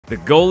The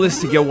goal is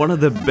to get one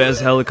of the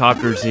best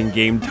helicopters in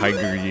game, Tiger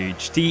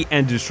UHT,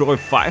 and destroy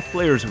 5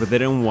 players with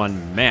it in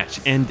one match.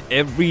 And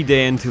every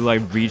day until I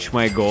reach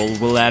my goal,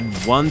 we'll add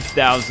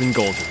 1,000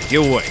 gold to the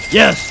giveaway.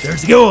 Yes,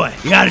 there's a giveaway.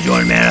 You gotta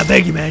join, man. I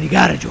beg you, man. You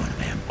gotta join,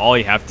 man. All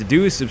you have to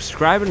do is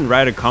subscribe and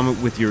write a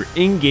comment with your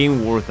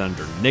in-game War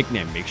Thunder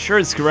nickname. Make sure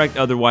it's correct,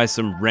 otherwise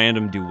some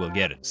random dude will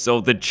get it.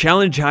 So the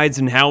challenge hides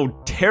in how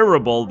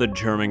terrible the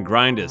German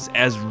grind is,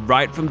 as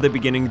right from the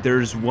beginning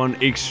there's one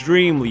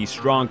extremely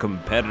strong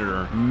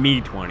competitor,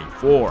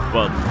 me24,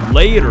 but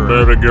later...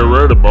 Better get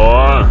ready,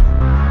 boy.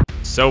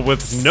 So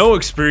with no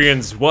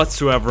experience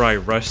whatsoever, I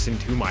rushed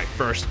into my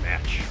first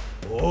match.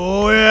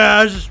 Oh,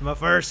 yes, my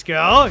first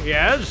skill.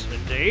 Yes,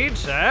 indeed,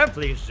 sir.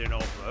 Please do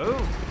not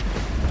move.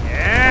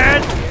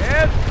 Yes,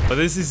 yes. But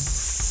this is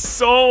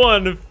so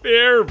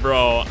unfair,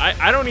 bro.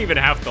 I don't even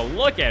have to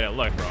look at it.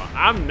 Look, bro,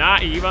 I'm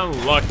not even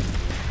looking.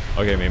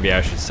 Okay, maybe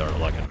I should start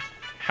looking.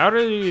 How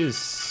do you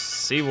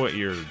see what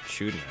you're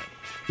shooting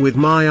at? With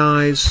my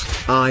eyes,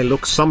 I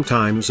look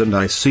sometimes and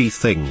I see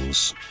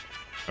things.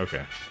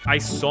 Okay. I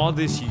saw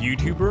this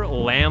YouTuber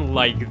land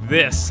like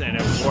this and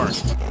it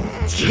worked.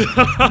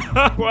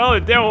 Well,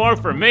 it didn't work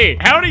for me.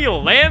 How do you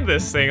land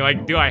this thing?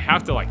 Like, do I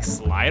have to like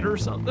slide or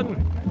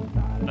something?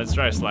 Let's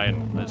try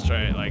sliding. Let's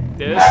try it like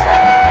this.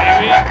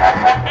 Maybe.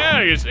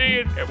 Yeah, you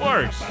see, it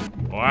works.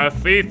 I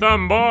see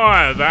some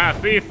boys. I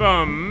see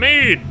some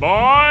meat,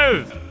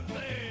 boys.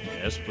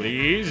 Yes,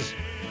 please.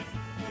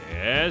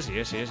 Yes,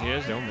 yes, yes,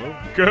 yes. Don't move.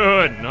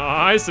 Good.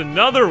 Nice.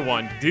 Another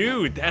one.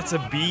 Dude, that's a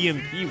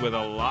BMP with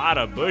a lot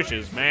of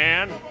bushes,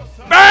 man.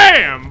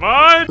 Bam,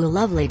 bud. Ooh,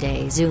 lovely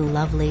days. Ooh,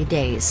 lovely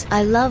days.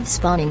 I love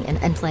spawning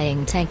and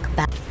playing tank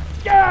back.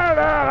 Get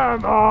out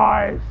of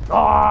my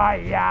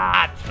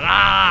fire,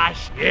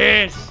 trash!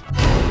 Yes!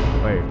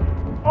 Wait.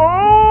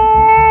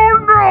 Oh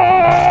no!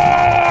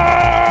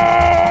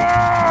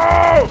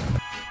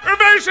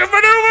 Evasive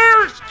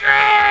maneuvers!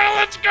 Yeah,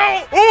 let's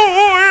go!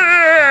 Oh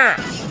yeah!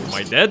 Am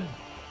I dead?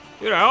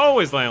 Dude, I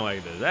always land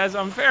like this. That's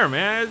unfair,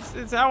 man.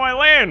 It's how I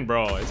land,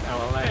 bro. It's how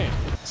I land.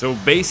 So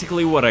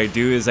basically what I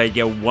do is I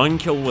get 1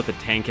 kill with a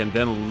tank and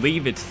then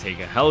leave it to take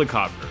a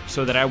helicopter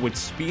so that I would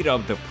speed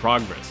up the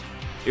progress.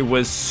 It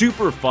was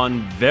super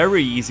fun,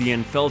 very easy,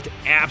 and felt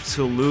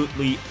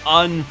absolutely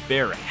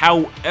unfair.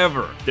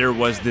 However, there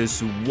was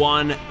this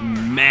one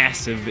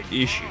massive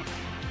issue.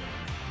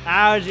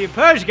 How's your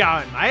push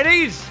going,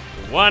 mateys?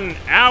 1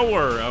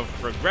 hour of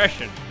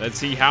progression. Let's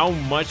see how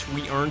much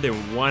we earned in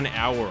 1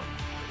 hour.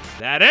 Is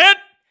that it?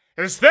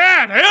 Is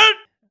that it?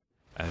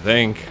 I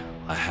think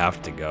I have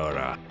to go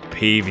to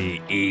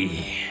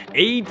PvE.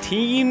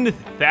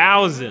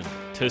 18,000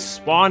 to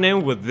spawn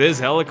in with this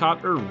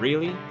helicopter,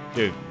 really?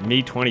 Dude,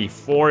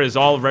 me24 is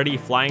already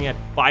flying at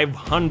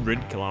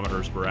 500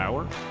 kilometers per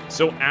hour.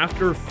 So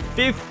after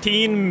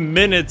 15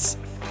 minutes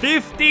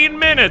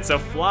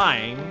of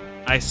flying,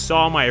 I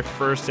saw my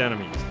first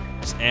enemies.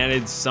 And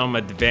it's some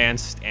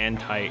advanced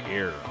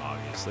anti-air,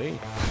 obviously.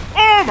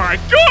 Oh my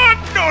god!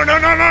 No, no,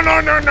 no, no, no,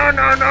 no, no,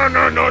 no,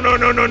 no, no, no,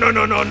 no, no, no,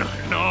 no, no, no,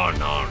 no,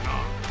 no, no.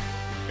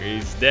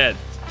 He's dead.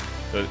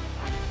 But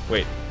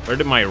wait, where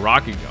did my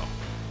rocket go?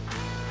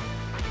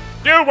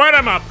 Dude, what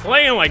am I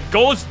playing, like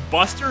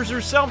Ghostbusters or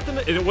something?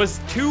 It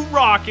was 2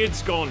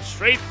 rockets going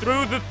straight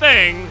through the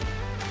thing.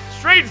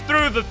 Straight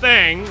through the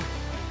thing.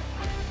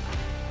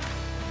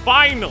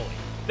 Finally.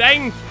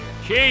 Thank you.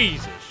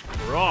 Jesus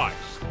Christ.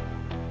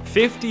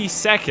 50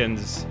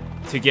 seconds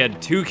to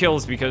get 2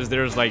 kills because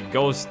there's like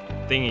ghost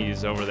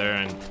thingies over there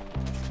and...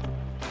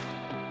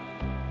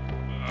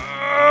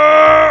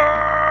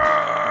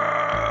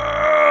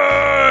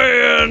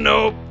 Yeah,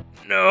 nope.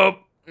 Nope.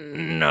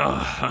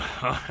 No,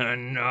 no,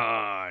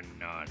 no,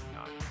 no.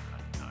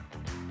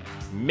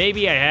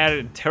 Maybe I had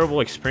a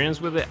terrible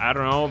experience with it, I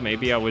don't know,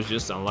 maybe I was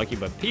just unlucky,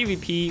 but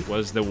PvP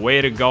was the way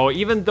to go.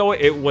 Even though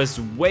it was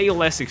way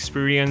less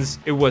experience,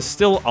 it was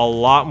still a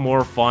lot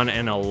more fun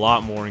and a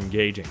lot more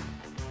engaging.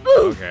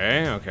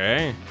 Okay,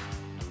 okay.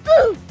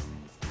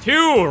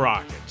 2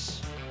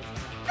 rockets.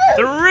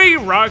 3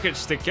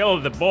 rockets to kill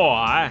the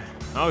boy.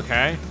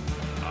 Okay.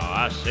 Oh,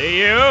 I see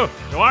you.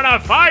 You wanna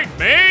fight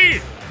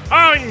me?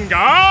 On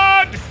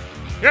God!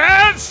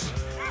 Yes!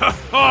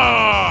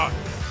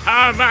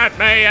 Come at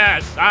me,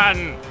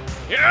 son!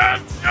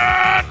 Yes!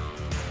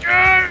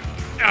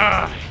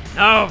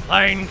 No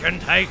plane can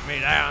take me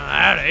down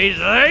that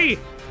easily!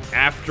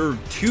 After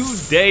 2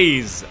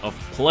 days of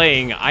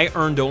playing, I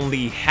earned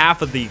only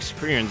half of the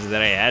experience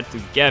that I had to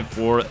get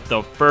for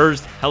the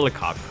first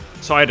helicopter.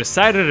 So I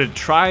decided to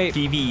try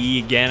PvE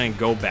again and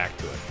go back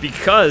to it.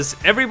 Because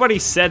everybody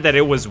said that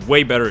it was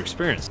way better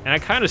experience. And I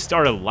kind of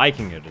started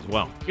liking it as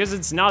well. Because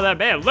it's not that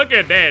bad. Look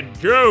at that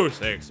juice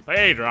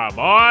XP drop,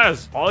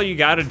 boys. All you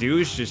gotta do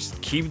is just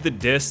keep the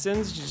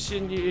distance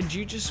and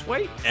you just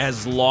wait.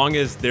 As long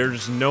as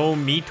there's no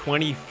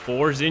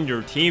me24s in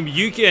your team,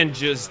 you can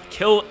just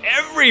kill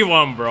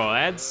everyone, bro.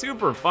 That's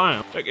super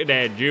fun. Look at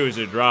that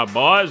juicy drop,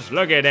 boys.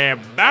 Look at that.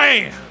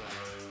 Bam!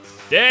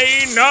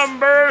 Day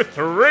number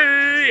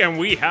 3, and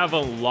we have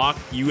unlocked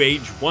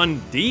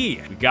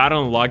UH-1D. We gotta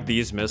unlock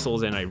these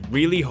missiles, and I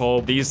really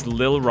hope these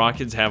little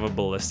rockets have a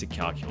ballistic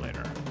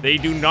calculator. They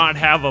do not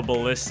have a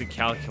ballistic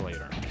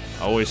calculator.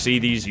 I always see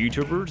these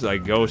YouTubers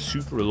like go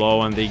super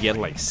low and they get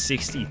like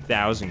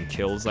 60,000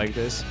 kills like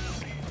this.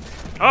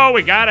 Oh,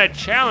 we got a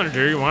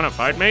challenger. You wanna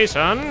fight me,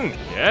 son?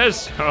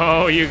 Yes?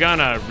 Oh, you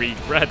gonna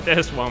regret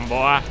this one,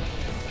 boy.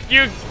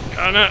 You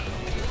gonna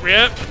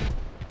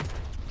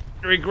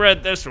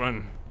regret this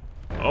one.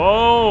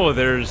 Oh,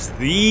 there's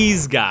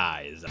these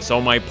guys. So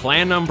my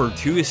plan number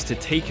 2 is to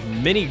take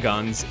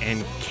miniguns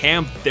and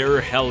camp their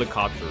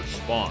helicopter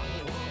spawn.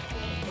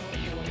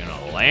 You're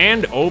gonna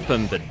land,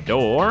 open the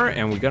door,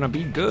 and we're gonna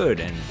be good.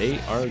 And they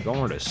are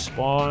going to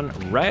spawn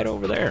right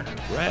over there.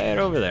 Right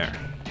over there.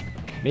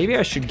 Maybe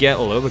I should get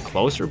a little bit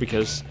closer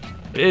because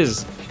it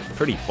is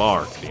pretty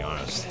far, to be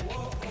honest.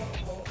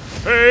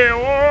 Hey,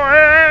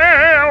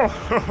 oh,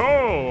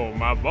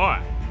 my boy.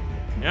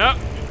 Yep.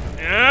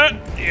 Yeah,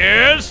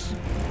 yes.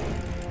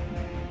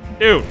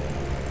 Dude,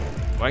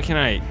 why can't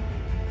I?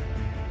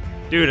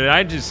 Dude, did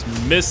I just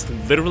miss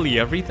literally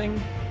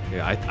everything?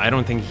 Yeah, I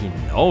don't think he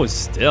knows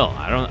still.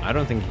 I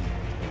don't think he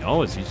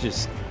knows. He's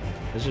just,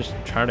 let's just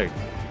try to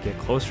get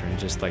closer and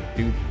just like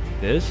do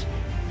this.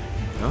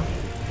 No?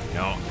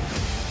 No.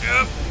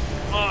 Yep.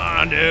 Come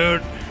on,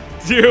 dude.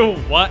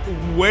 Dude, what?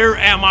 Where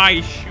am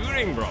I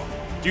shooting, bro?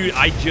 Dude,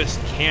 I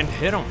just can't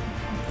hit him.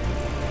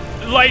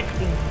 Like,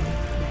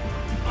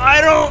 I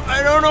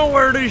don't know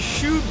where to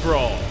shoot,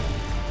 bro.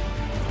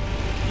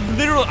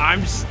 Literally,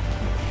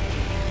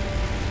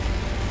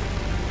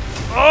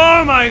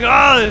 oh my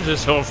god, this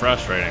is so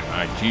frustrating.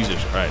 My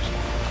Jesus Christ.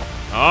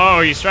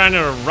 Oh, he's trying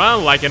to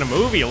run like in a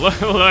movie.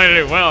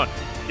 Well,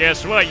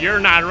 guess what? You're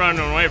not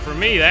running away from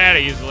me that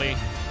easily.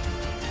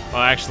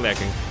 Well, actually, I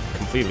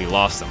completely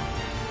lost him.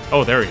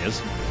 Oh, there he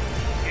is.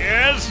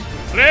 Yes,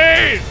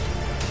 please.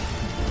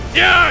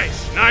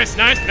 Yes, nice,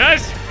 nice,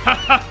 nice. Ha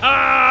ha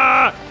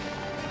ha.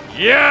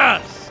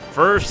 Yes!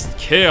 First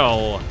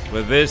kill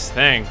with this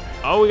thing.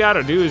 All we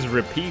gotta do is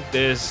repeat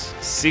this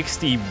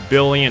 60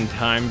 billion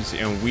times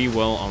and we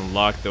will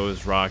unlock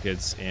those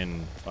rockets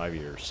in 5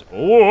 years.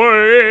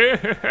 Oh,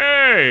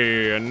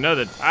 hey,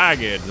 another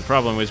target. The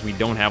problem is we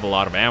don't have a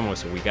lot of ammo,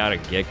 so we gotta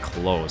get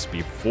close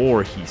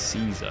before he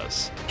sees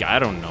us. I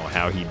don't know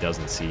how he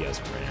doesn't see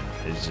us, man.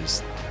 It's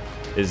just,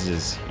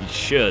 he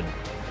should.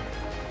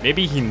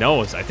 Maybe he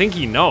knows. I think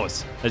he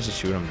knows. Let's just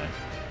shoot him then.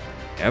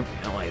 Yep,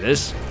 not like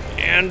this.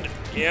 And,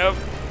 yep.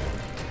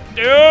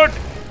 Dude!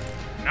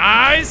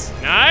 Nice,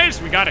 nice.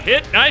 We got a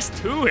hit. Nice,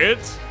 2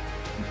 hits.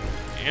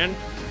 And,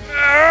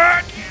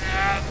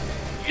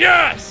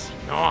 yes!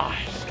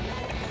 Nice.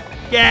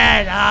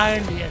 Get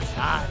on your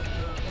side.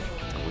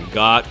 We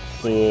got,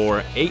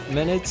 for 8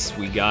 minutes,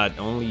 we got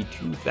only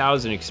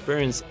 2,000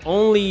 experience,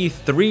 only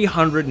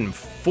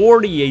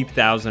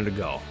 348,000 to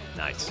go.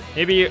 Nice.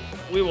 Maybe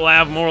we will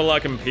have more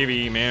luck in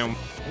PvE, man.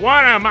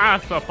 What am I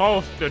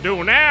supposed to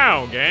do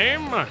now,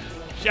 game?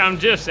 I'm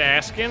just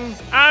asking.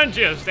 I'm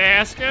just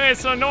asking.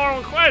 It's a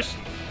normal question.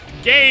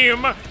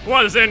 Game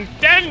was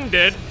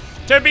intended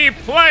to be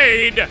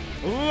played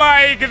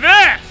like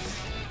this.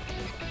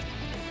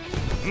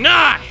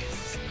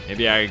 Nice.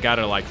 Maybe I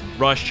gotta like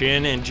rush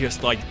in and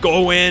just like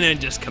go in and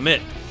just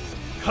commit.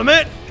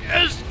 Commit.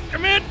 Yes,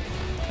 commit.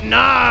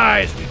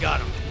 Nice. We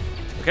got him.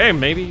 Okay,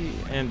 maybe.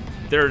 And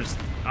there's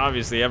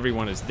obviously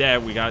everyone is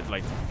dead. We got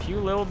like a few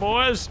little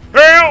boys.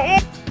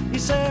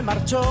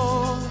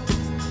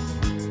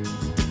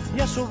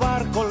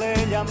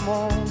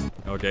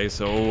 Okay,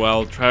 so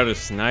I'll try to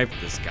snipe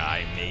this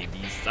guy maybe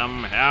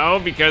somehow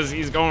because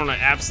he's going to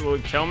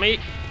absolutely kill me.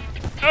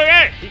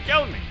 Okay, he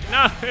killed me.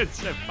 No, it's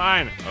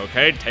fine.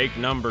 Okay, take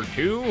number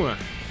 2.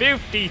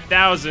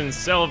 50,000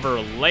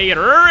 silver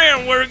later,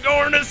 and we're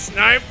going to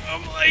snipe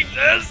him like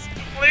this.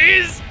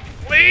 Please,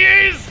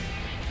 please,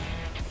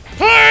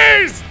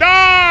 please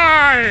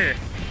die!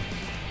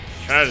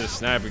 Try to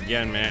snipe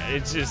again, man.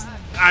 It's just,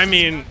 I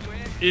mean,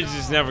 it's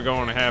just never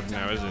going to happen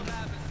now, is it?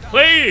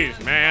 Please,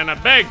 man, I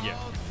beg you.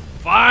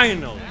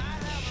 Finally.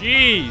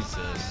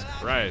 Jesus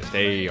Christ.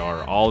 They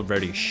are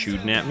already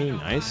shooting at me.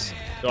 Nice.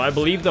 So I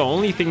believe the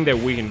only thing that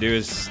we can do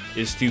is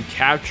to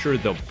capture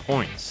the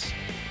points.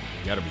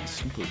 You gotta be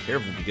super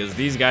careful because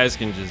these guys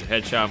can just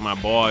headshot my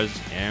boys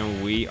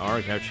and we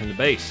are capturing the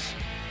base.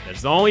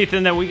 That's the only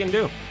thing that we can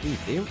do.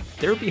 Dude,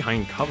 they're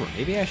behind cover.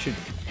 Maybe I should,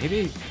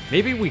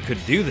 maybe we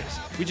could do this.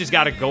 We just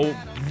gotta go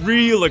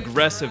real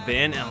aggressive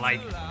in and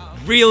like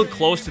real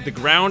close to the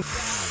ground.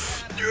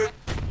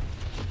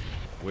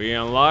 We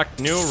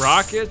unlocked new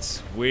rockets,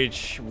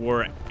 which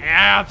were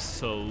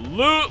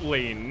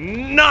absolutely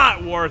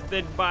not worth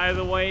it, by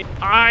the way.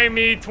 Hi,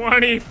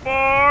 Me24.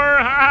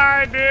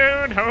 Hi,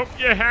 dude. Hope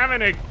you're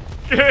having a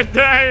good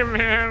day,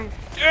 man.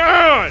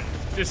 Dude,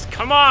 just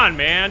come on,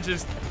 man.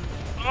 Just,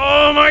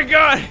 oh my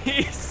God.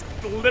 He's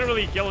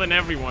literally killing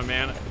everyone,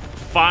 man.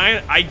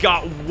 Fine, I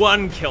got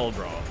 1 kill,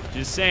 bro.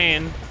 Just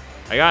saying.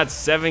 I got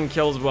 7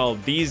 kills while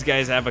these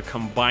guys have a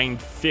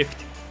combined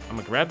 50. I'm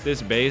gonna grab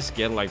this base,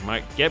 get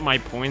my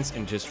points,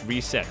 and just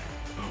reset.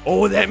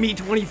 Oh, that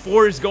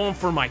Me-24 is going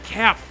for my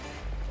cap.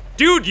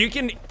 Dude, you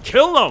can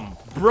kill him.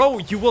 Bro,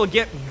 you will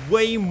get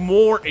way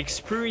more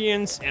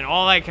experience and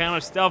all that kind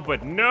of stuff,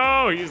 but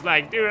no, he's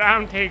like, dude,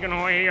 I'm taking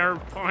away your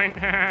point.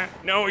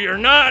 No, you're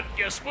not.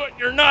 Guess what?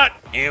 You're not.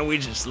 And we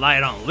just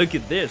slide on. Look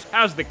at this.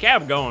 How's the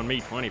cap going,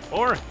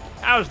 Me-24?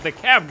 How's the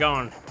cap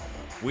going?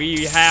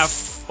 We have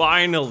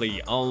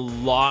finally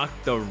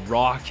unlocked the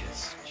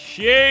rockets.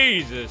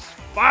 Jesus,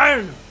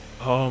 finally.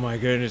 Oh my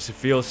goodness, it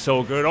feels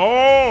so good.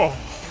 Oh.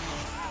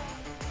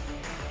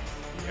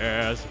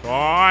 Yes, boy,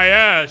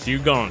 yes. You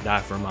gonna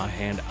die for my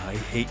hand. I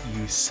hate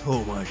you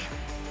so much.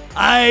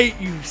 I hate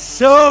you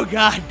so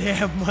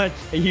goddamn much.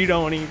 You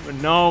don't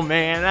even know,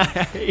 man. I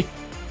hate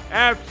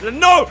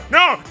no,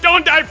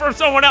 don't die for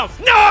someone else.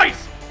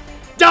 Nice!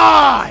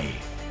 Die!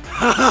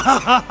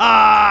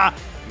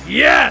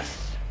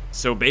 Yes!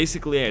 So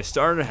basically, I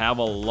started to have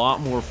a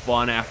lot more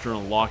fun after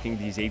unlocking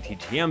these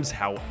ATGMs.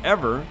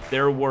 However,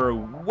 there were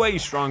way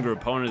stronger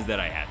opponents that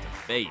I had to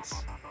face.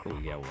 Oh,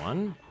 we got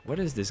one? What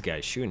is this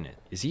guy shooting at?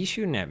 Is he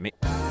shooting at me?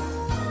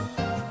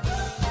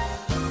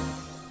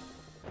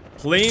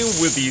 Playing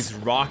with these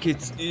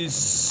rockets is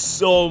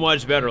so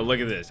much better. Look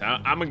at this.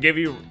 I'm gonna give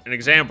you an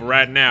example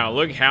right now.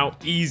 Look how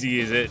easy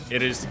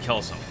it is to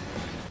kill someone.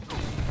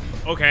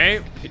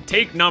 Okay,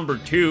 take number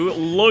 2.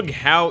 Look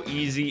how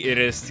easy it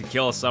is to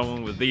kill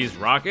someone with these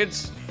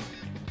rockets.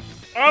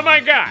 Oh my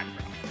god.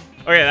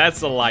 Okay, that's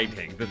the light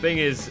tank. The thing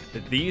is,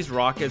 these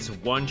rockets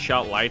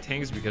one-shot light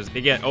tanks because they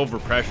get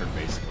overpressured,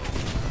 basically.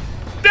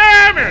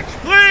 Damage,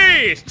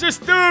 please!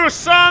 Just do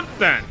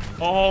something!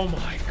 Oh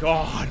my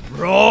god,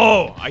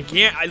 bro! I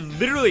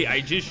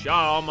just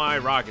shot all my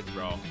rockets,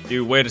 bro.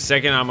 Dude, wait a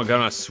second, I'm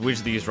gonna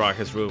switch these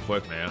rockets real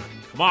quick, man.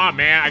 Come on,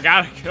 man, I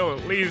gotta kill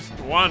at least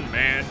one,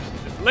 man.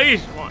 At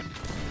least one.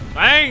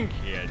 Thank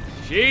you,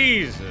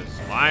 Jesus,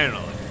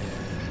 finally.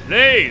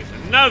 Please,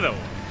 another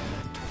one.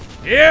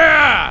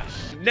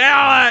 Yes!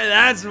 Now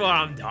that's what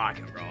I'm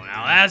talking, bro.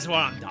 Now that's what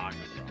I'm talking,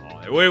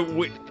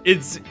 bro.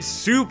 It's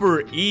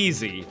super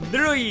easy.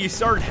 Literally, you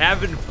start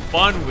having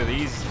fun with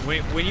these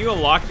when you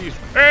unlock these.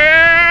 Hey,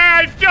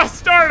 I just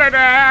started to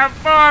have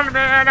fun,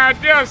 man. I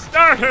just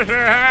started to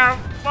have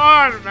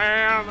fun,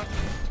 man.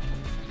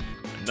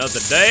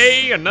 Another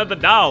day, another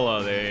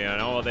dollar. You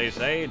know what they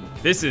say?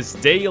 This is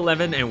day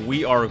 11, and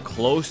we are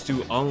close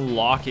to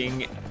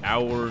unlocking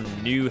our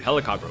new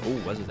helicopter. Oh,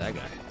 what's that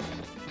guy?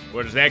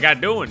 What is that guy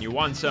doing? You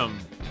want some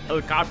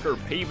helicopter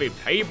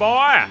PvP,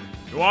 boy?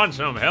 You want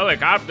some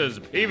helicopters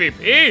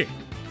PvP?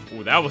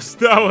 Ooh, that was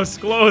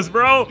close,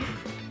 bro.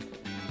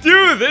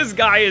 Dude, this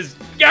guy is...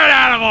 Get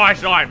out of my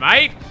sight,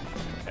 mate.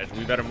 Guess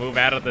we better move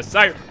out of the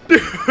sight. Dude,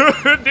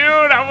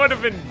 I would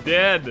have been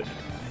dead.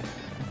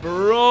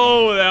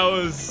 Bro, that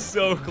was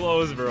so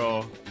close,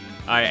 bro.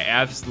 I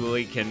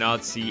absolutely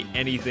cannot see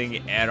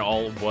anything at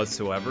all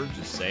whatsoever.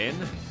 Just saying.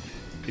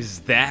 Is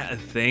that a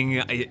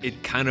thing?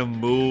 It kind of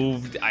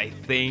moved, I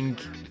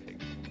think.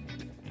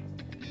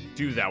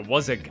 Dude, that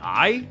was a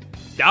guy?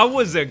 That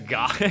was a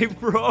guy,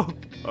 bro?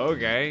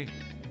 Okay.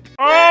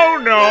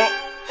 Oh, no.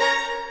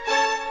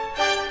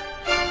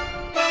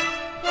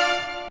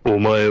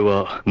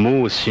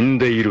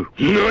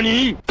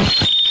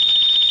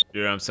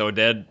 Dude, I'm so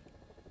dead.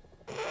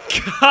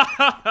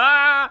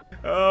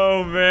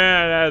 Oh,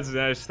 man, that's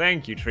nice.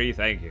 Thank you, Tree,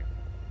 thank you.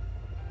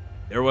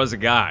 There was a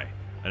guy.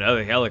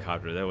 Another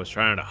helicopter that was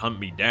trying to hunt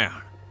me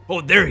down.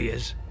 Oh, there he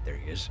is. There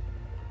he is.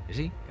 Is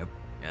he? Yep.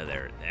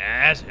 Yeah,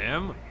 that's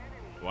him.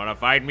 You wanna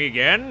fight me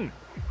again?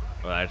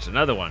 Well, that's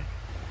another one.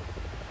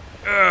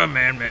 Oh,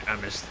 man, I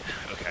missed.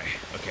 Okay.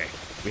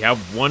 We have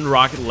one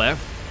rocket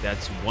left.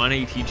 That's one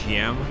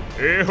ATGM.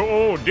 Hey,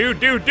 oh,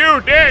 dude. Hey,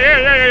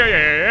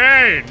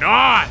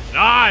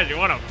 nice. You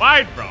wanna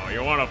fight, bro?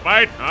 You wanna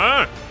fight,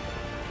 huh?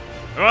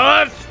 Well,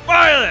 let's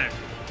fight then.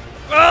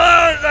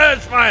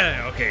 That's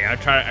fine. Okay, I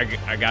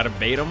gotta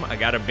bait him. I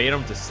gotta bait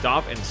him to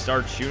stop and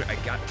start shooting.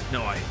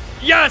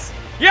 Yes!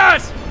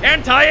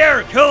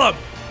 Anti-air, kill him!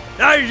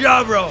 Nice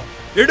job, bro.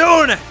 You're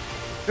doing it.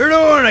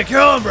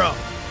 Kill him, bro.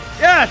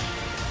 Yes!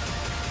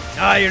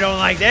 Oh, you don't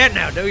like that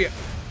now, do you?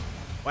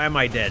 Why am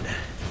I dead?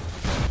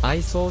 I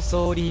so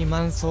sorry,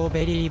 man, so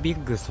very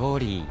big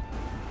sorry.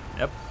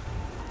 Yep.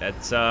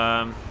 That's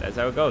how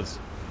it goes.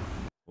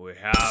 We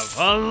have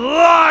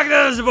unlocked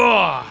this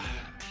boy!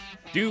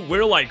 Dude,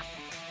 we're like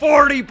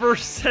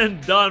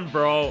 40% done,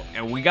 bro.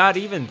 And we got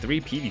even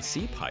 3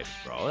 PVC pipes,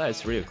 bro.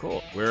 That's really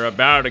cool. We're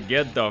about to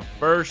get the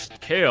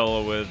first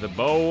kill with the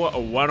bow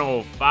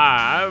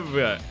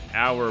 105.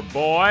 Our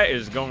boy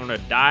is going to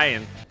die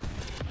in...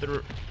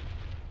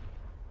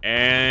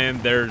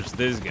 And there's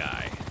this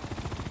guy.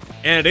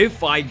 And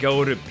if I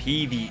go to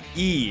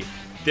PvE,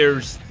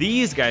 there's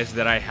these guys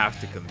that I have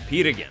to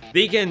compete against.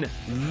 They can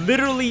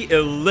literally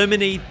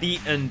eliminate the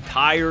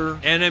entire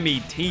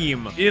enemy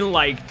team in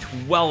like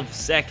 12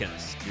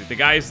 seconds. Dude, the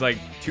guy's like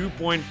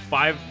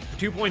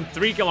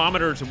 2.3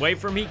 kilometers away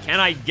from me. Can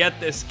I get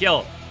this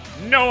kill?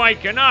 No, I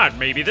cannot.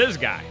 Maybe this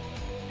guy.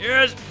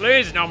 Yes,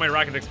 please. No, my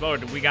rocket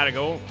exploded. We gotta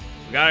go.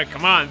 We gotta,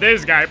 come on,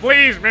 this guy,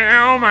 please,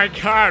 man. Oh my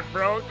God,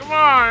 bro. Come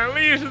on, at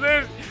least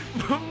this.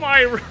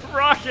 My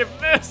rocket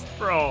missed,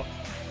 bro.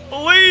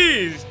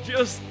 Please,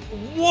 just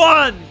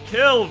one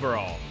kill,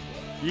 bro.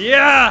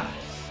 Yes.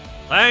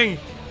 Thank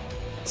you.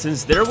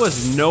 Since there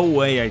was no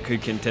way I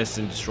could contest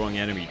in destroying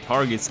enemy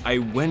targets, I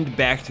went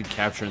back to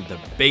capturing the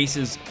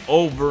bases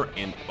over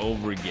and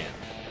over again.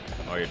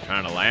 Oh, you're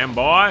trying to land,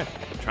 boy?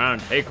 You're trying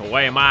to take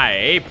away my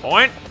A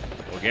point?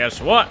 Well,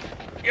 guess what?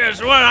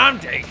 Guess what? I'm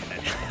taking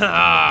it.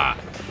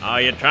 Oh,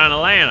 you're trying to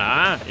land,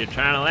 huh? You're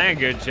trying to land?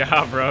 Good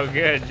job, bro.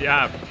 Good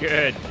job.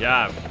 Good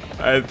job.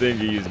 I think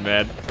he's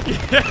mad.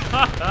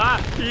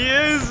 He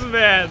is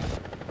mad.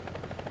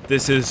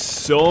 This is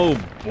so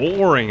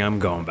boring. I'm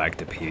going back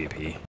to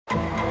PvP.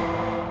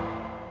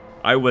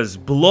 I was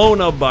blown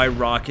up by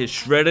rockets,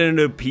 shredded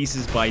into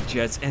pieces by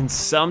jets, and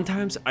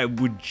sometimes I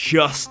would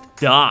just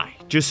die.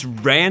 Just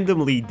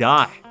randomly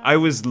die. I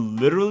was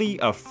literally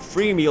a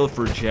free meal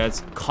for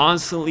jets,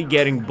 constantly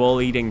getting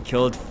bullied and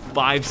killed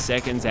 5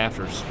 seconds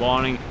after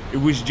spawning. It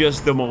was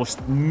just the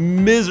most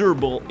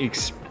miserable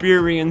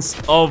experience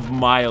of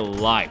my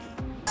life.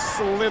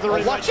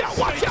 Slithering. Watch out,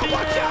 watch out,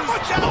 watch out,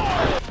 watch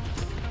out!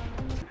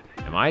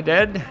 Am I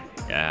dead?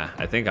 Yeah,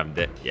 I think I'm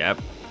dead.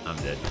 Yep, I'm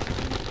dead.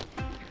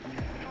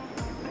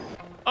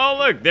 Oh,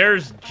 look,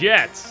 there's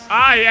jets.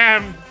 I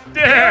am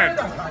dead.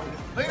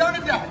 Lay down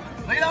and die.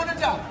 Lay down and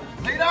die.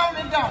 Lay down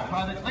and die,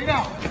 Private. Lay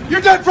down.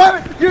 You're dead,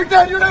 Private. You're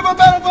dead. You don't have a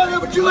battle buddy,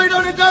 but you lay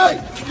down and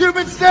die. You've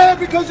been stabbed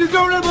because you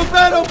don't have a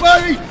battle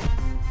buddy.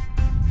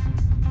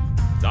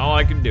 That's all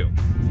I can do.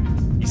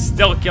 He's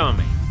still killing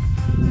me.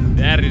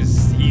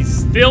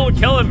 He's still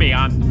killing me.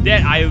 I'm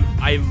dead.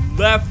 I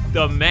left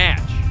the match.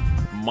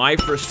 My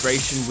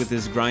frustration with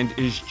this grind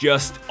is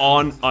just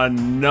on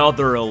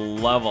another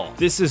level.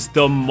 This is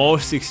the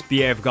most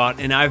XP I've got,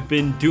 and I've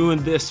been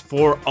doing this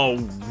for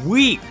a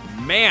week.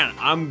 Man,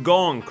 I'm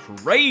going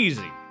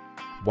crazy.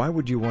 Why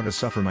would you want to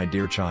suffer, my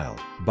dear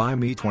child? Buy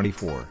me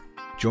 24.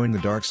 Join the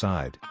dark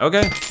side.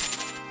 Okay.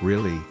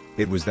 Really?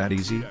 It was that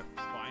easy?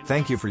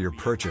 Thank you for your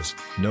purchase.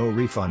 No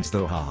refunds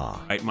though, haha.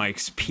 Right, my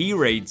XP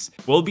rates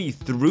will be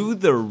through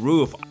the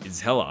roof.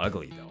 It's hella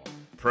ugly though.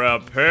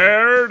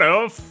 Prepare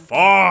to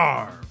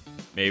farm.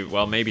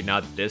 Maybe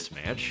not this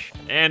match.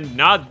 And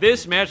not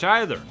this match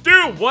either.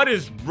 Dude, what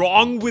is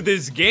wrong with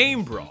this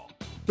game, bro?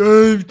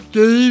 Dude,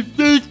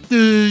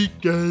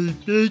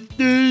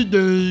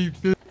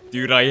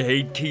 I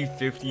hate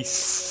T50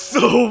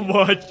 so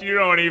much. You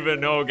don't even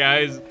know,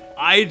 guys.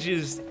 I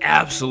just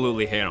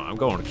absolutely hate him. I'm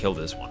going to kill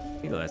this one.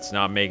 Let's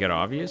not make it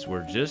obvious.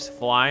 We're just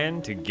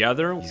flying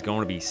together. He's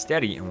going to be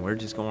steady, and we're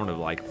just going to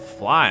like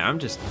fly. I'm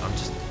just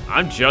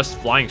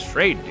flying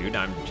straight, dude.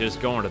 I'm just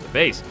going to the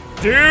base.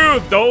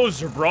 Dude,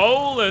 those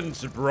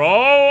Rolands,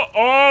 bro.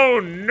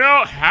 Oh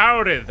no,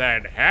 how did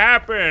that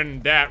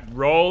happen? That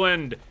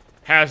Roland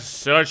has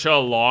such a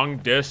long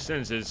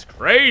distance. It's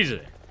crazy.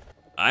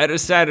 I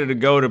decided to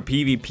go to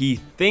PvP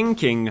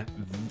thinking,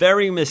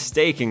 very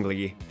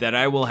mistakenly, that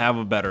I will have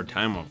a better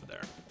time over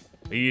there.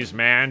 Please,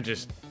 man,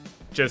 just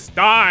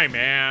die,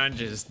 man.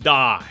 Just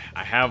die.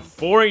 I have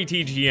 4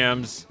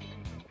 ATGMs,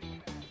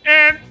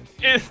 and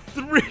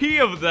 3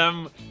 of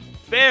them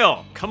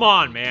fail. Come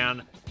on,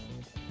 man.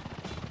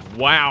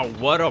 Wow,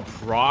 what a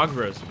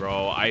progress,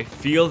 bro. I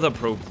feel the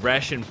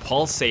progression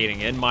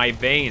pulsating in my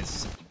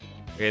veins.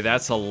 Okay,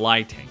 that's a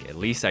light tank. At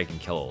least I can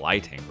kill a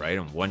light tank, right?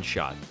 In one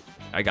shot.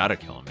 I gotta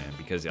kill him, man,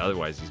 because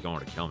otherwise he's going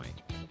to kill me.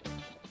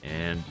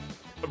 And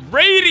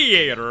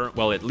Radiator!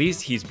 Well, at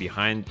least he's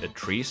behind a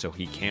tree, so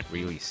he can't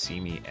really see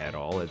me at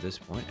all at this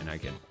point, and I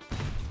can...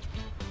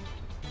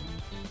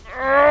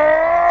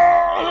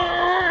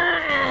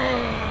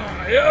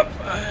 Yep.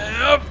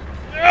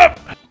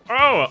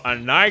 Oh, a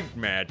night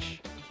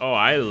match. Oh,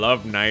 I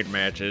love night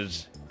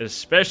matches.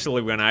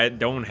 Especially when I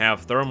don't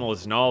have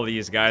thermals and all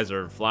these guys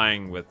are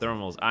flying with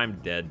thermals. I'm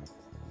dead.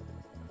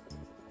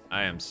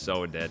 I am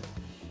so dead.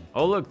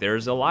 Oh, look,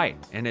 there's a light,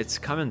 and it's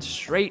coming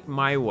straight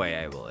my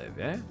way, I believe,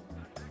 yeah?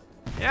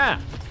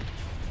 Yeah.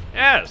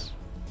 Yes.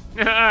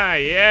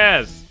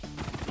 Yes.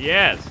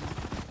 Yes.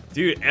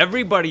 Dude,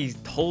 everybody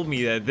told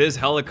me that this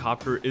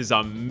helicopter is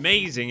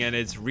amazing and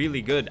it's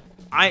really good.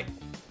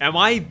 Am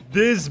I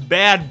this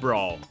bad,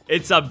 bro?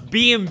 It's a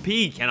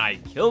BMP. Can I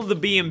kill the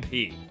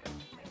BMP?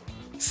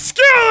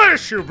 Skill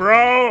issue,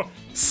 bro.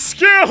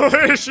 Skill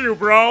issue,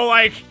 bro.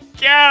 Like,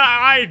 can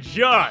I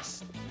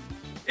just...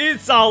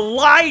 It's a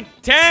light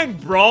tank,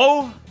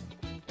 bro.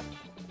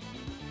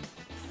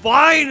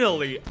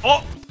 Finally.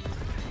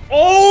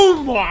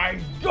 Oh my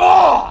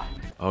god.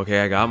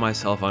 Okay, I got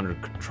myself under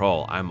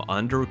control. I'm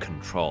under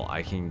control.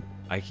 I can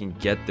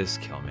get this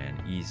kill, man.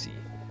 Easy.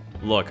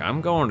 Look, I'm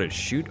going to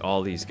shoot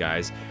all these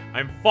guys.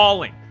 I'm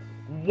falling.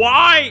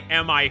 Why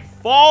am I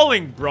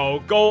falling, bro?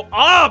 Go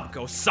up.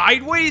 Go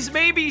sideways,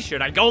 maybe?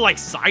 Should I go like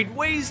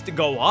sideways to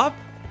go up?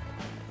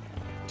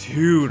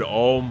 Dude,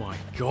 oh my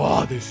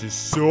god, this is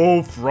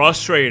so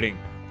frustrating.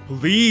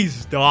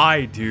 Please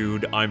die,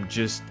 dude. I'm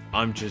just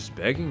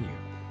begging you.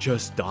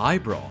 Just die,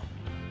 bro.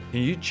 Can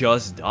you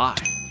just die?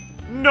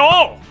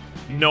 No!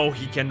 No,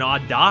 he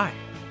cannot die.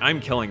 I'm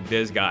killing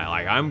this guy.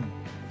 Like, I'm...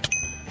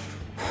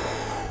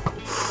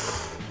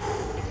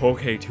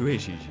 Okay, 2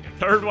 HEG.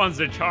 Third one's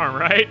a charm,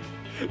 right?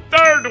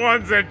 Third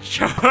one's a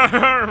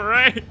charm,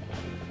 right?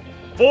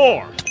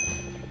 4.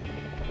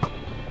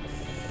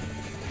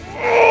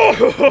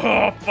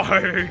 Oh,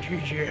 5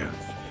 HEGs.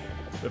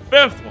 The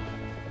 5th one.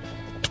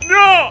 No!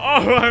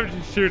 Oh, I'm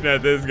just shooting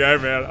at this guy,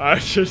 man. I'm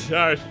shooting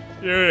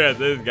at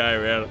this guy,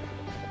 man.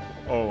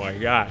 Oh my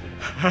god.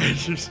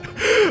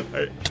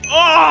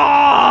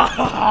 Oh!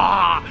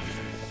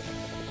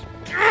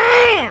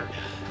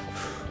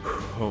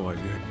 Oh my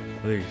god.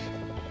 Please.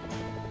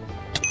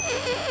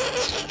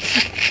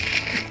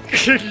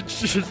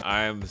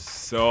 I am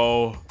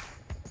so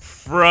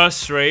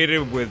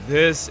frustrated with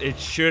this. It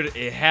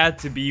had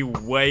to be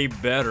way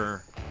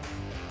better.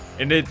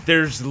 And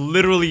there's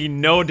literally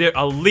no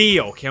a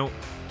Leo can't.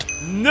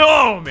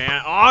 No,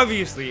 man.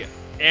 Obviously.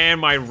 And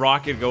my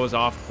rocket goes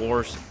off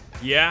course.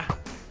 Yeah.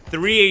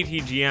 3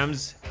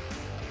 ATGMs.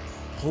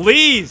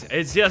 Please.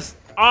 It's just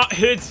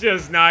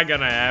not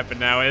gonna happen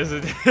now, is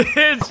it?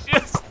 It's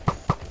just,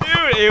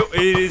 dude,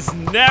 it is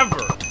never.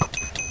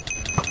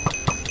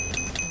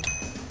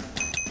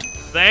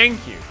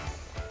 Thank you.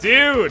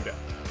 Dude.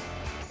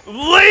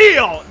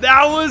 Leo.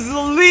 That was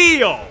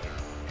Leo.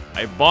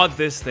 I bought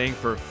this thing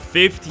for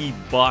 50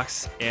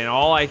 bucks, and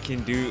all I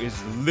can do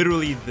is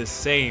literally the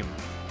same.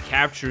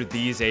 Capture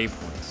these A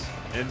points.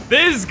 And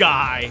this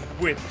guy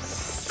with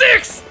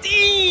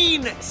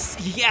 16!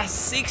 Yeah,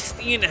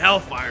 16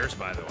 Hellfires,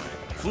 by the way.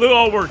 Flew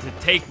over to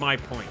take my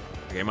point.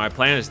 Okay, my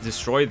plan is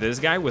destroy this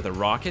guy with a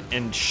rocket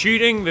and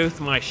shooting with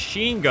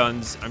machine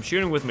guns. I'm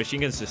shooting with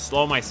machine guns to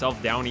slow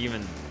myself down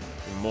even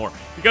more.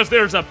 Because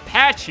there's a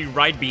Apache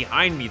right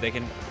behind me that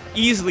can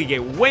easily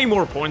get way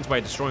more points by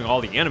destroying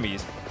all the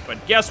enemies.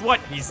 But guess what?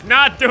 He's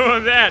not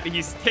doing that.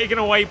 He's taking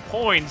away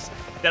points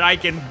that I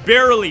can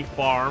barely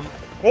farm.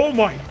 Oh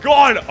my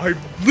god,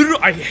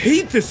 I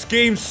hate this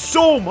game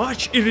so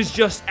much. It is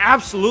just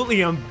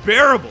absolutely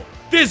unbearable.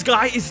 This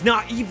guy is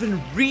not even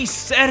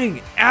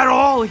resetting at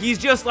all. He's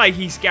just like,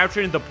 he's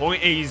capturing the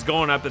point and he's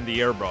going up in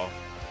the air, bro.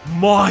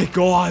 My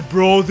god,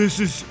 bro, this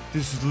is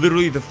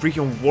literally the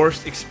freaking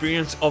worst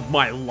experience of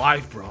my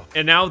life, bro.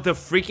 And now the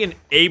freaking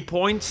A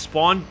point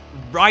spawned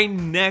right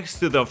next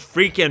to the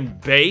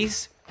freaking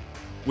base,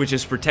 which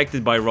is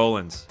protected by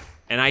Rolands.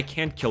 And I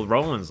can't kill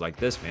Rolands like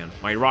this, man.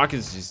 My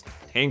rockets just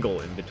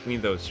tangle in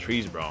between those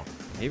trees, bro.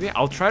 Maybe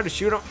I'll try to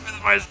shoot him with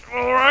my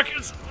small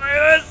rockets like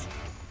this.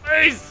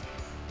 Please.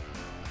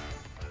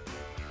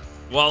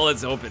 Well,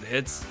 let's hope it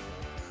hits.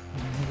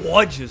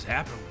 What just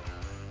happened?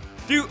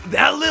 Dude,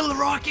 that little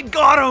rocket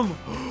got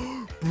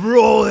him.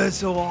 Bro, that's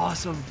so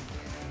awesome.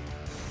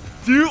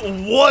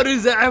 Dude, what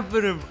is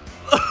happening?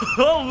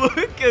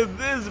 Look at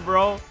this,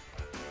 bro.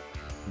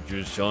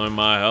 Just chilling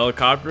my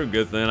helicopter.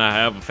 Good thing I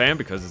have a fan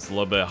because it's a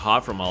little bit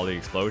hot from all the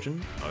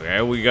explosion.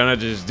 Okay, we're gonna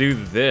just do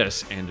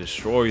this and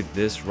destroy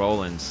this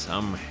Roland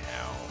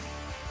somehow.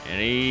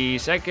 Any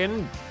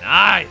second.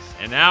 Nice.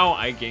 And now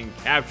I can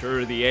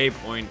capture the A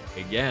point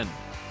again.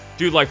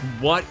 Dude, like,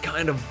 what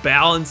kind of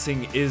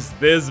balancing is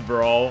this,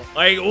 bro?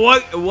 Like,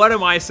 what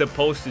am I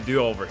supposed to do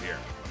over here?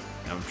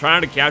 I'm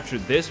trying to capture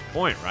this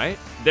point, right?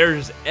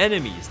 There's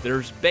enemies,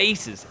 there's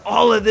bases,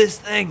 all of this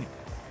thing.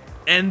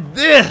 And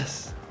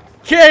this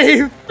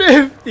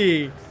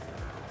K50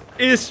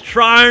 is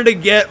trying to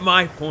get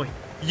my point.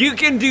 You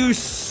can do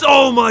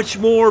so much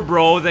more,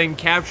 bro, than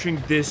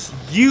capturing this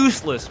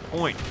useless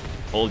point.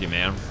 Told you,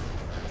 man.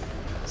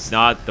 It's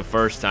not the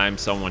first time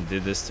someone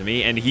did this to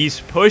me, and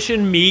he's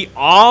pushing me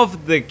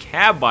off the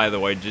cab, by the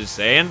way, just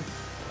saying.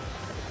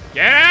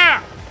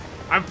 Yeah,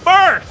 I'm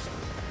first.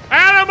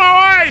 Out of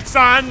my way,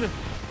 son.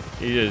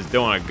 He's just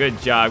doing a good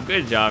job,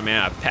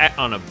 man. A pat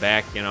on the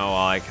back, you know,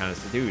 all that kind of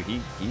stuff. Dude,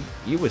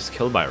 he was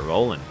killed by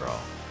Roland, bro.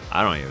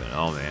 I don't even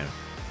know, man.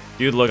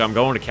 Dude, look, I'm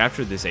going to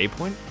capture this A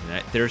point.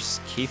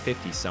 There's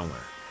K50 somewhere.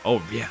 Oh,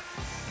 yeah.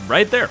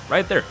 Right there,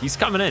 right there. He's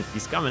coming in.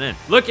 He's coming in.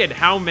 Look at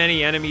how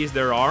many enemies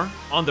there are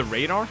on the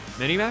radar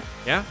minimap.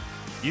 Yeah.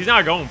 He's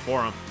not going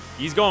for him.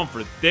 He's going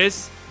for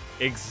this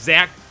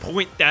exact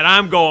point that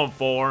I'm going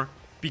for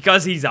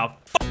because he's a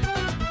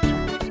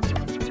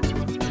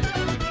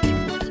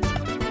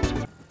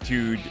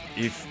Dude,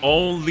 if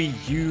only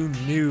you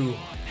knew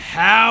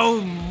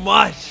how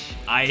much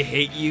I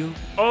hate you.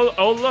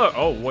 Oh look.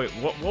 Oh, wait.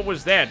 What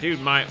was that?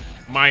 Dude, my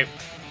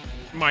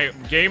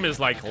game is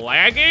like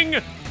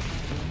lagging.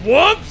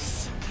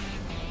 Whoops!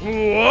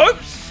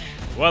 Whoops!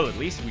 Well, at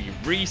least we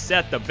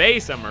reset the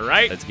base, am I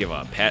right? Let's give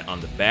a pat on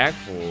the back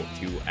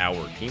to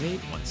our teammate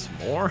once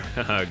more.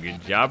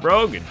 Good job,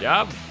 bro. Good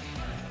job.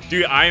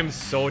 Dude, I am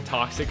so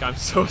toxic. I'm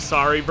so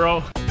sorry,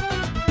 bro.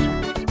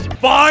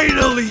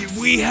 Finally,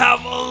 we have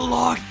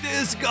unlocked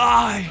this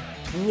guy.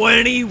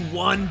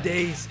 21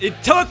 days.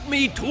 It took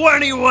me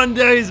 21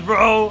 days,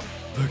 bro.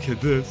 Look at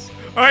this.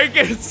 I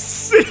can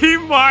see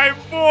my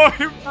boy,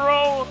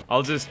 bro.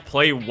 I'll just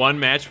play one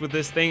match with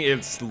this thing.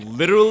 It's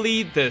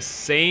literally the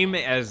same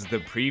as the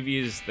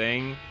previous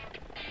thing.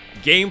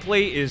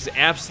 Gameplay is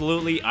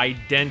absolutely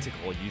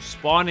identical. You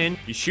spawn in,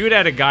 you shoot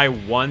at a guy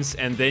once,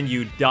 and then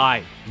you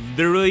die.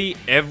 Literally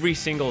every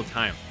single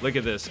time. Look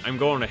at this. I'm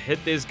going to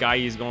hit this guy.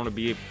 He's going to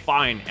be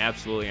fine,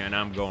 absolutely, and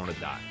I'm going to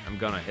die. I'm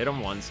going to hit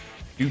him once.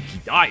 Dude, he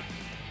died.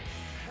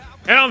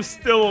 And I'm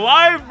still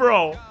alive,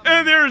 bro.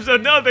 And there's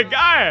another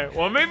guy.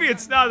 Well, maybe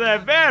it's not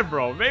that bad,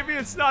 bro. Maybe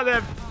it's not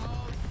that...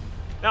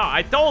 No,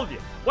 I told you.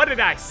 What did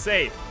I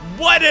say?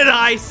 What did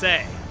I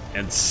say?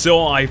 And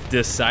so I've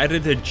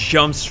decided to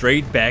jump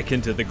straight back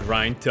into the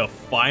grind to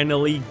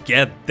finally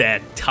get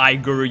that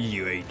Tiger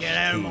UHT. Get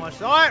out of my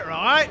sight,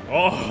 right?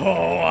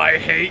 Oh, I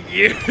hate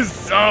you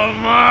so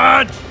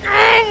much.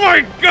 Oh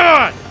my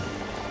god.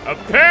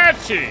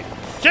 Apache,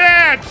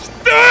 catch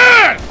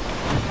this.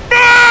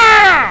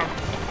 Bam!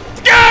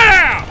 Get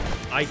out!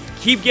 I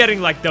keep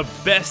getting like the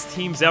best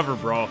teams ever,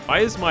 bro. Why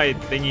is my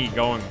thingy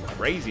going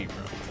crazy, bro?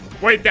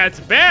 Wait, that's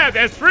bad.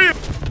 That's real.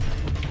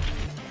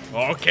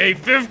 Okay,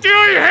 50,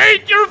 I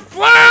hate your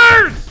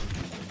flares!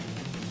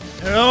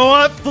 You know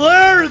what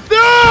flare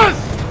does?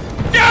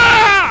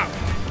 Yeah!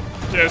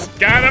 Just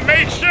gotta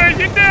make sure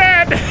you're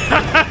dead!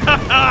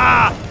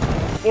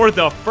 For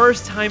the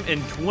first time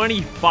in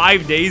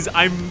 25 days,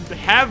 I'm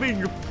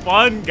having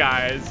fun,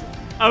 guys.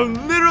 I'm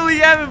literally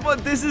having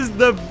fun. This is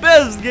the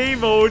best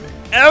game mode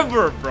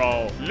ever,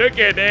 bro. Look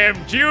at them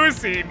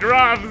juicy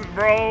drops,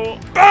 bro.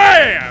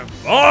 Bam!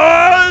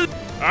 Oh!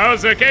 I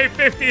was okay,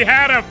 50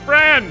 had a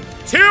friend.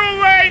 Too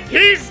late,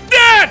 he's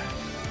dead!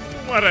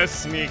 What a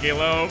sneaky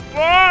little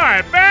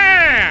boy.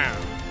 Bam!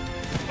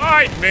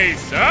 Fight me,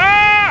 sir!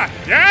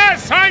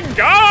 Yes, I'm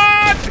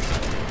God!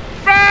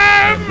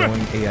 Bam! I'm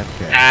going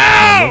AFK.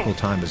 Ow! My local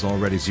time is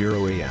already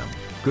 0 a.m.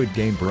 Good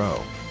game,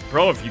 bro.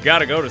 Bro, if you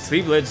gotta go to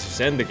sleep, let's just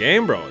end the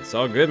game, bro. It's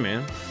all good,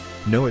 man.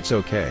 No, it's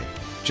okay.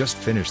 Just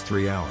finished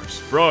 3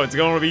 hours. Bro, it's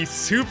gonna be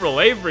super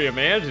late for you,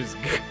 man. Just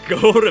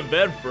go to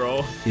bed,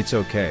 bro. It's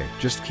okay.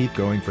 Just keep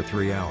going for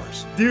 3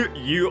 hours. Dude,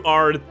 you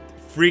are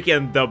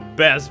freaking the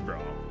best,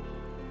 bro.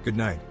 Good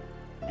night.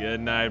 Good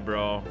night,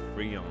 bro.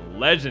 Freaking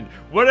legend.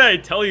 What did I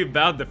tell you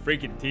about the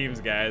freaking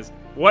teams, guys?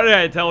 What did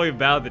I tell you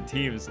about the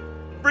teams?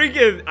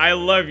 Freaking, I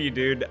love you,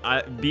 dude.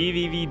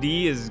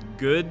 BVVD is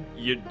good.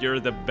 You're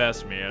the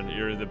best, man.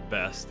 You're the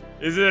best.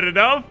 Is it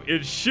enough?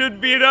 It should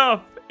be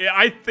enough.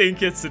 I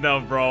think it's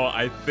enough, bro.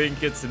 I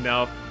think it's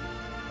enough.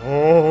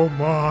 Oh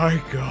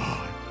my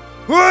god.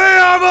 We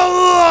have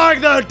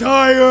unlocked the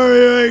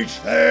Tiger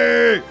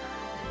UHT!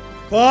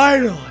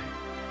 Finally!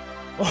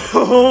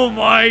 Oh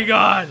my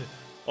god.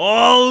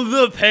 All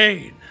the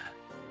pain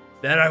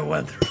that I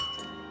went through.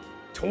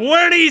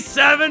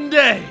 27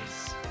 days.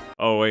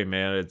 Oh wait,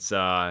 man, it's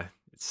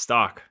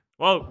stock.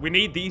 Well, we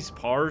need these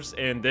parts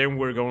and then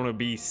we're gonna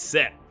be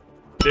set.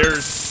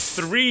 There's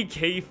 3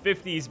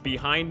 K50s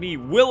behind me.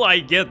 Will I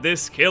get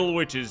this kill,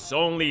 which is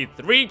only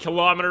 3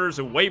 kilometers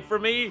away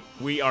from me?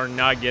 We are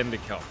not getting the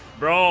kill.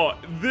 Bro,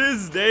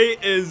 this day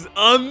is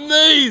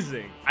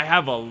amazing. I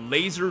have a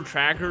laser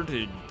tracker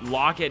to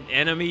lock at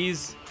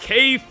enemies.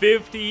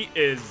 K50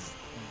 is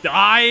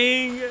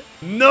dying.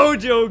 No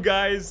joke,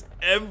 guys.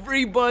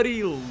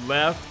 Everybody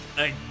left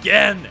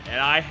again. And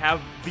I have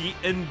the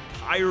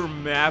entire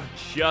map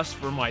just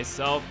for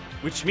myself.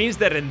 Which means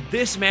that in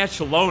this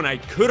match alone, I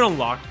could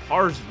unlock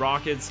Pars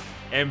rockets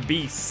and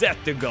be set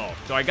to go.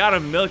 So I gotta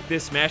milk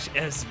this match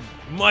as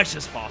much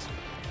as possible.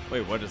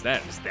 Wait, what is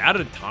that? Is that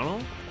a tunnel?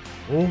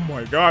 Oh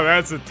my god,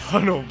 that's a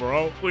tunnel,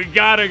 bro. We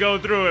gotta go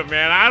through it,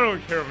 man. I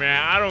don't care,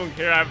 man. I don't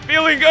care. I'm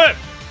feeling good.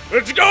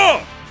 Let's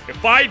go.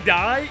 If I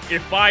die,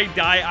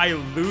 I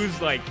lose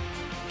like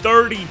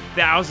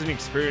 30,000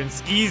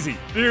 experience easy.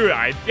 Dude,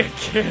 I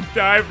can't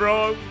die,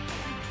 bro.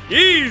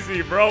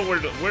 Easy, bro.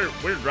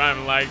 We're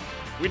driving like...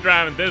 We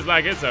driving this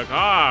like it's a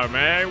car,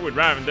 man. We're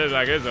driving this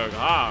like it's a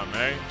car,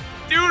 man.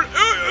 Dude,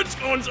 it's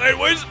going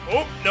sideways.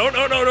 Oh,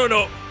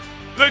 no.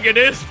 Look at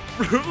this.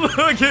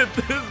 Look at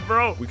this,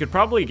 bro. We could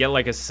probably get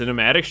like a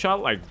cinematic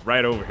shot like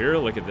right over here.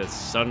 Look at this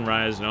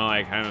sunrise and all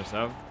that kind of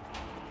stuff.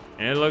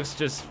 And it looks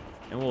just,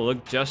 it will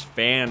look just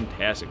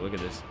fantastic. Look at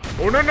this.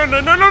 Oh, no.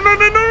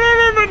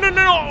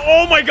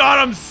 Oh my god,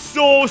 I'm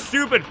so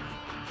stupid.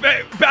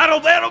 Battle.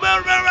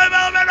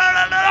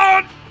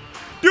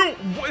 Dude,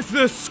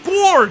 the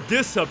score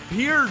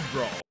disappeared,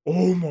 bro.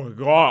 Oh my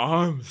god,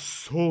 I'm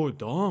so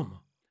dumb.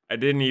 I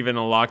didn't even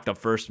unlock the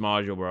first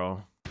module,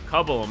 bro.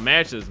 Couple of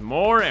matches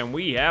more and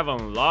we have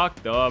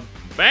unlocked the...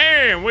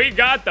 Bam, we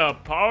got the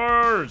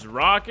Pars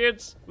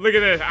rockets. Look at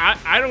this,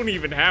 I don't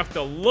even have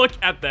to look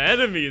at the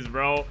enemies,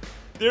 bro.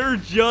 They're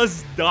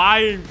just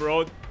dying,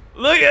 bro.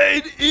 Look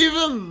at it,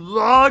 even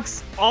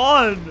locks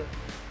on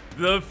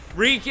the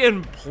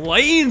freaking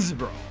planes,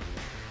 bro.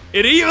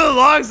 It even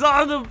locks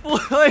on the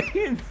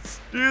planes.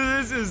 Dude,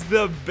 this is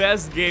the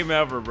best game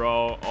ever,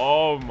 bro.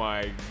 Oh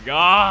my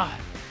god.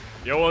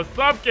 Yo, what's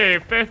up,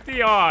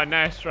 K50? Oh,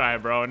 nice try,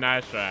 bro.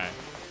 Nice try.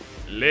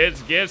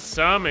 Let's get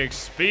some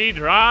XP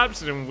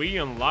drops and we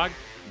unlock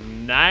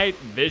night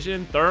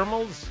vision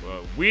thermals.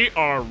 We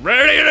are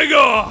ready to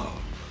go.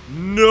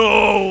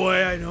 No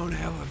way I don't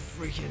have a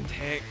freaking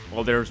tank.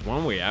 Well, there's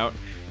one way out.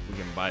 we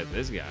can buy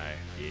this guy.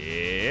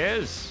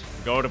 Yes.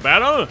 Go to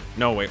battle?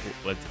 No, wait.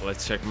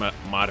 Let's check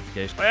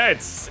modification. Yeah,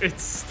 it's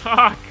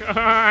stuck.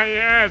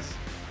 Yes.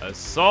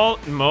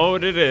 Assault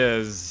mode it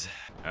is.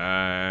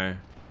 I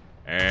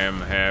am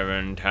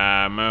having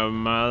time of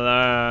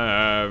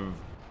my life,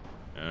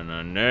 and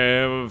I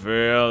never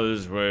felt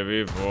this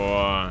way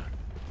before.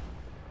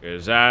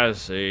 'Cause I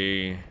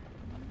see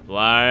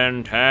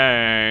flying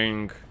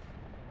tank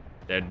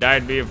that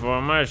died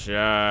before my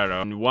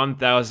shadow.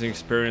 1,000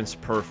 experience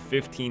per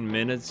 15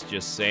 minutes,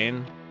 just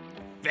saying.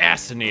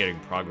 Fascinating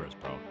progress,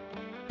 bro.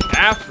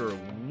 After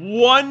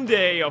 1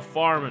 day of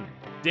farming,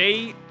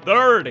 day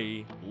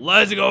 30,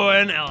 let's go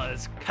in and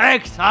let's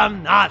kick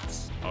some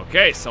nuts.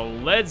 Okay, so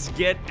let's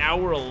get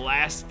our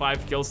last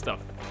 5 kills to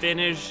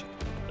finish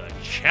the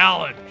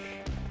challenge.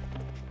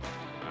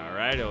 All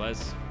right,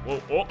 let's.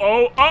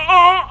 Whoa,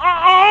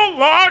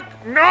 lock!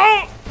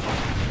 No!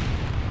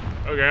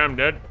 Okay, I'm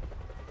dead.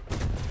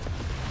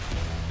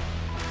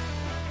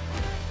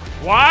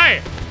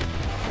 Why?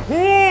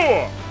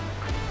 Ooh!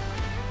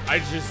 I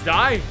just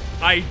died.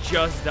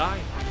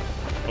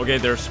 Okay,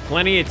 there's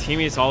plenty of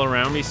teammates all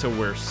around me, so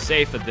we're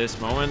safe at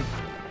this moment.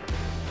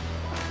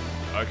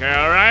 Okay,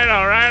 all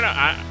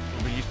right.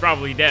 But he's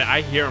probably dead.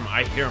 I hear him.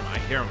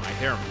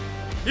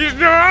 He's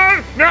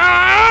down!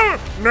 No!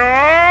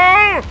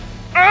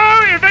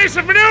 Oh,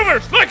 evasive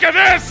maneuvers! Look at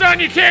this, son!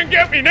 You can't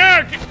get me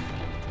now!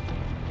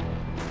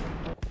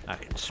 I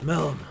can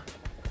smell him.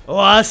 Oh,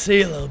 I see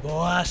you, little boy.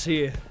 I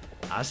see you.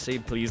 I see.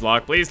 Please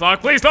lock. Okay.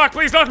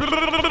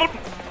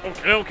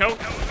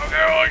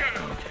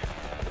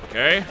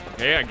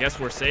 I guess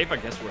we're safe.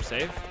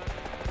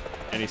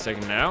 Any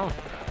second now.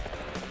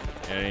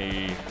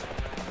 Any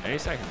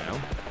second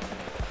now.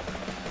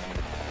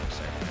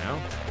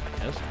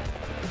 Yes.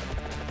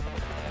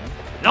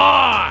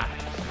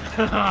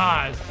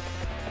 Nice!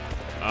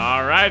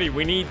 Alrighty,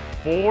 we need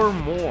 4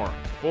 more.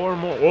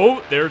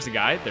 Oh, there's a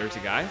guy. There's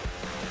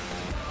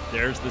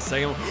the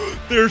second one.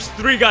 There's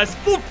 3 guys.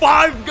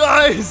 5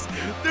 guys!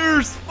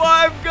 There's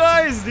 5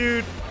 guys,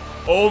 dude.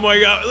 Oh my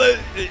god.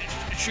 Let's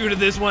shoot at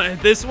this one,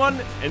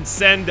 and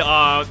send,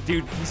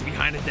 dude, he's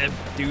behind a dead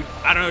dude.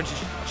 I don't know,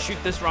 just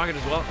shoot this rocket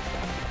as well.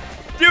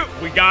 Dude,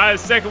 we got a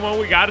second one.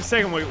 We got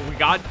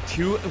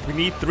 2. We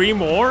need 3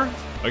 more.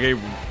 Okay,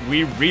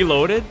 we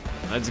reloaded.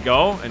 Let's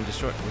go and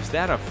destroy. Was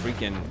that a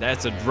freaking...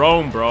 That's a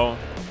drone, bro.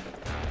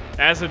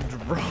 That's a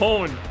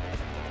drone.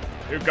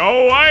 Dude,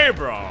 go away,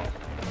 bro.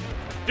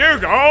 Dude,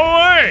 go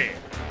away.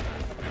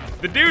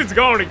 The dude's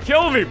going to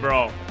kill me,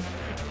 bro.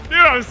 Dude,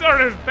 I'm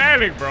starting to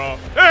panic, bro.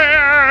 Hey,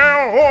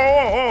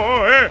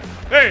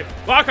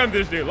 lock on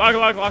this dude. Lock.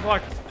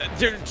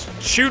 Dude,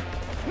 shoot.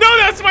 No,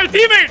 that's my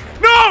teammate.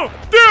 No,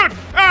 dude.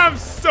 I'm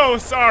so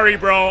sorry,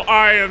 bro.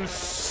 I am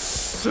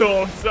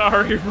so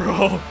sorry,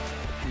 bro.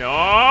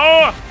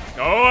 No.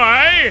 Go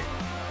away!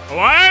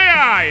 Away,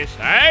 I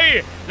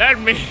say! Let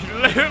me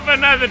live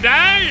another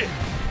day!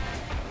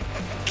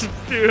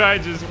 Dude, I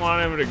just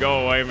want him to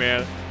go away,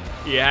 man.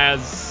 He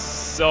has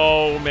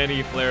so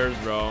many flares,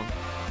 bro.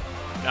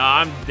 No,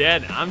 I'm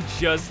dead. I'm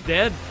just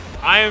dead.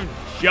 I am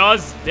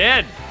just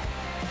dead.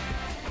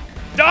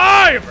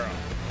 Die, bro!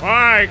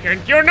 Why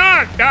can you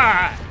not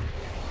die?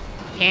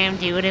 Damn,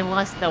 dude, it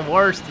was the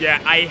worst. Yeah,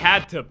 I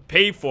had to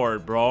pay for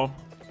it, bro.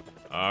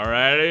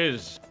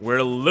 Alright,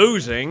 we're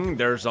losing.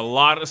 There's a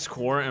lot of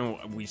score, and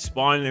we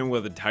spawned in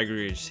with a Tiger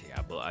UHT.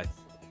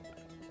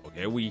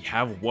 Okay, we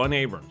have 1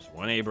 Abrams.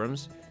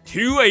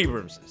 2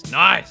 Abramses.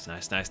 Nice.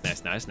 Let's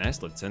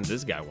send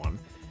this guy one.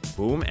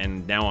 Boom,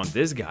 and now on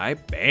this guy.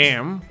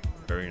 Bam.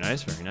 Very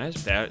nice.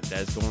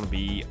 That's going to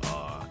be,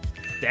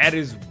 that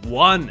is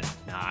 1.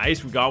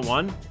 Nice, we got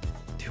 1.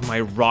 Dude, my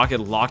rocket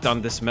locked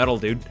on this metal,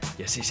 dude.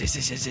 Yes.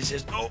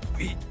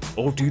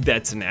 Oh, dude,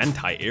 that's an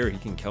anti-air. He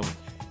can kill me.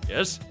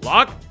 Yes,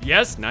 lock.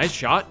 Yes, nice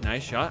shot. I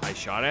shot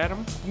at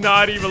him.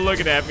 Not even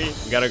looking at me.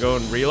 We gotta go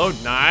and reload.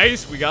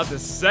 Nice. We got the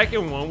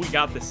second one.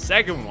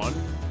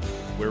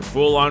 We're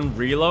full on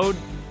reload.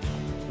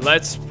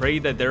 Let's pray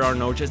that there are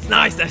no chests.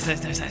 Nice.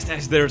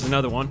 There's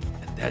another one.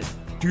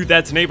 Dude,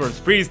 that's neighbors.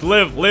 Please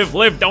live.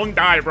 Don't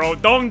die, bro. I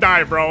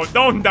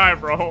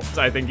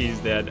think he's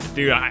dead.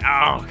 Dude,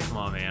 oh, come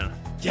on, man.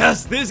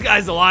 Yes, this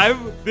guy's alive.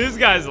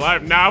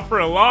 Not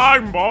for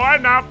long,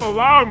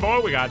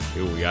 boy. We got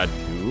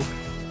 2.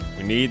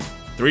 We need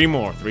 3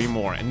 more.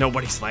 And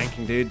nobody's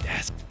flanking, dude.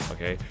 Yes.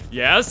 Okay.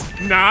 Yes.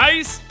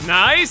 Nice.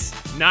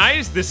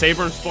 This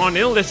Abrams spawned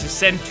in. Let's just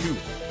send 2.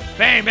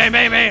 Bang.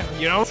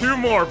 You know? 2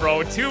 more,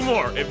 bro. 2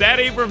 more. If that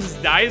Abrams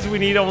dies, we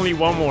need only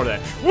 1 more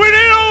then. We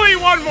need only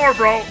 1 more,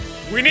 bro.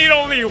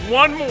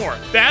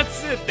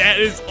 That's it. That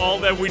is all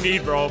that we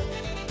need, bro.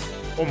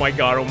 Oh my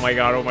god.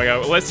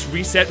 Let's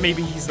reset.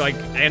 Maybe he's like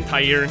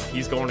anti-air.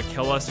 He's going to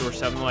kill us or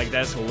something like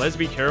that. So let's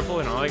be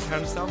careful and all that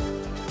kind of stuff.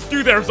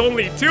 Dude, there's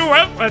only 2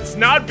 left. Let's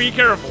not be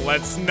careful.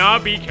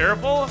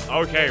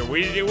 Okay,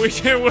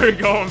 we're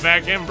going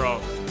back in, bro.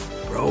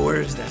 Bro,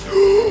 where is that?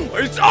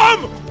 It's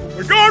Oh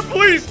my god,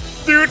 please.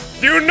 Dude,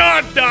 do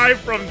not die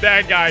from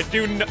that guy.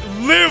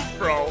 Live,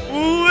 bro.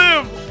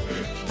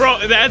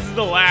 Bro, that's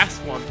the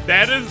last one.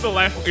 That is the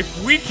last one.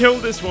 If we kill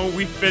this one,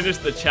 we finish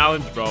the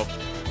challenge, bro.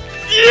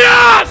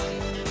 Yes!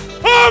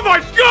 Oh my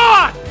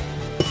god!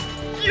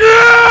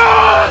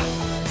 Yes!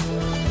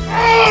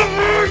 Oh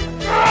my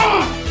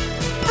god!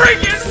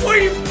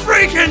 We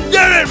freaking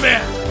did it,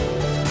 man!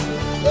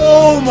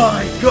 Oh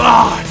my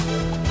god!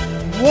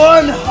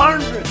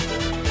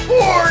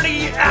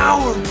 140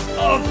 hours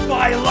of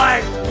my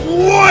life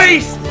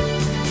wasted!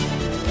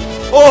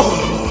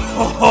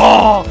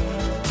 Oh,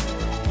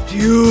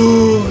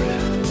 dude.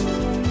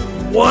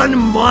 1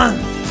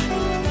 month.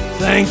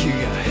 Thank you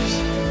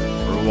guys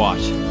for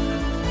watching.